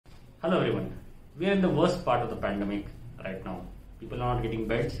Hello everyone. We are in the worst part of the pandemic right now. People are not getting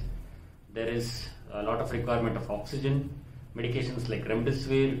beds. There is a lot of requirement of oxygen, medications like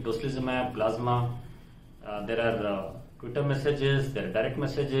Remdesivir, tocilizumab, plasma. There are Twitter messages, there are direct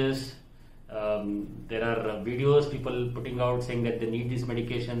messages, there are videos people putting out saying that they need these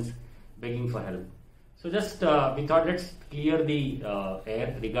medications, begging for help. So just we thought let's clear the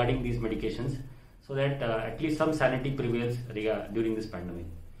air regarding these medications so that at least some sanity prevails during this pandemic.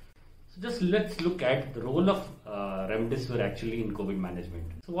 So just let's look at the role of Remdesivir actually in COVID management.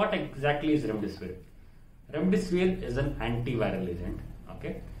 So what exactly is Remdesivir? Remdesivir is an antiviral agent,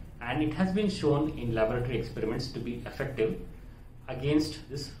 okay, and it has been shown in laboratory experiments to be effective against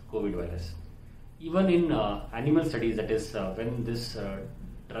this COVID virus. Even in animal studies, that is when this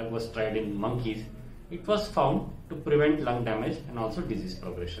drug was tried in monkeys, it was found to prevent lung damage and also disease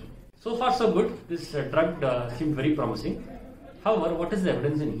progression. So far so good, this drug seemed very promising. However, what is the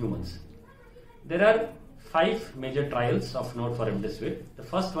evidence in humans? There are 5 major trials of note for Remdesivir. The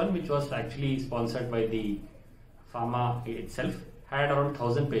first one, which was actually sponsored by the pharma itself, had around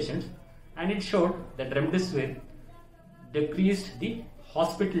 1,000 patients, and it showed that Remdesivir decreased the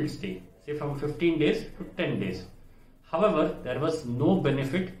hospital stay, say from 15 days to 10 days. However, there was no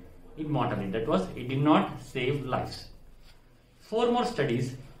benefit in mortality. That was, it did not save lives. 4 more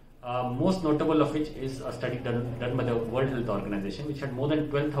studies, most notable of which is a study done by the World Health Organization, which had more than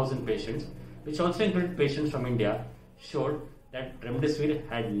 12,000 patients, which also included patients from India, showed that Remdesivir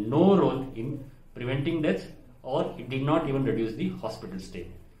had no role in preventing deaths, or it did not even reduce the hospital stay.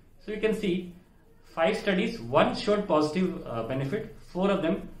 So you can see 5 studies, 1 showed positive benefit, 4 of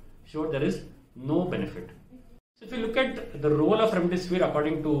them showed there is no benefit. So if you look at the role of Remdesivir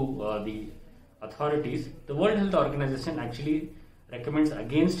according to the authorities, the World Health Organization actually recommends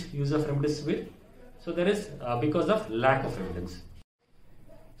against use of Remdesivir. So there is because of lack of evidence.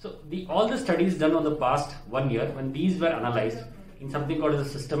 So all the studies done over the past 1 year, when these were analyzed in something called as a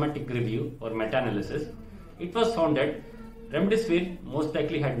systematic review or meta-analysis, it was found that Remdesivir most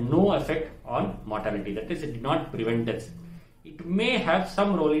likely had no effect on mortality. That is, it did not prevent deaths. It may have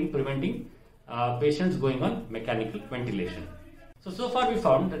some role in preventing patients going on mechanical ventilation. So far we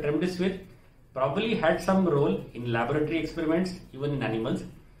found that Remdesivir probably had some role in laboratory experiments, even in animals,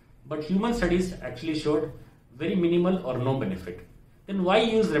 but human studies actually showed very minimal or no benefit. Then why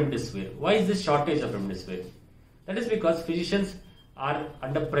use Remdesivir? Why is this shortage of Remdesivir? That is because physicians are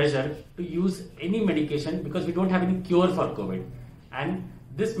under pressure to use any medication because we don't have any cure for COVID. And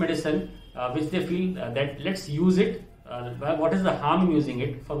this medicine, which they feel that let's use it, what is the harm in using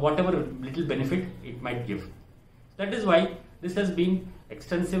it for whatever little benefit it might give. That is why this has been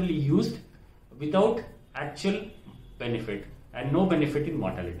extensively used without actual benefit and no benefit in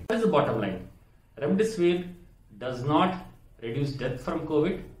mortality. That is the bottom line. Remdesivir does not reduce death from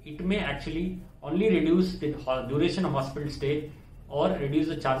COVID. It may actually only reduce the duration of hospital stay or reduce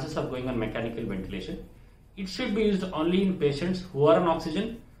the chances of going on mechanical ventilation. It should be used only in patients who are on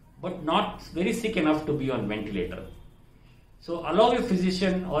oxygen but not very sick enough to be on ventilator. So allow your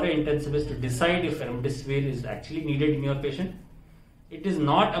physician or an intensivist to decide if Remdesivir is actually needed in your patient. It is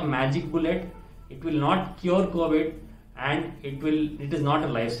not a magic bullet. It will not cure COVID, and it is not a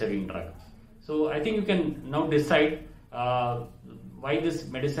life-saving drug. So I think you can now decide why this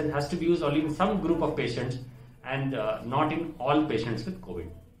medicine has to be used only in some group of patients and not in all patients with COVID.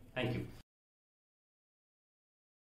 Thank you.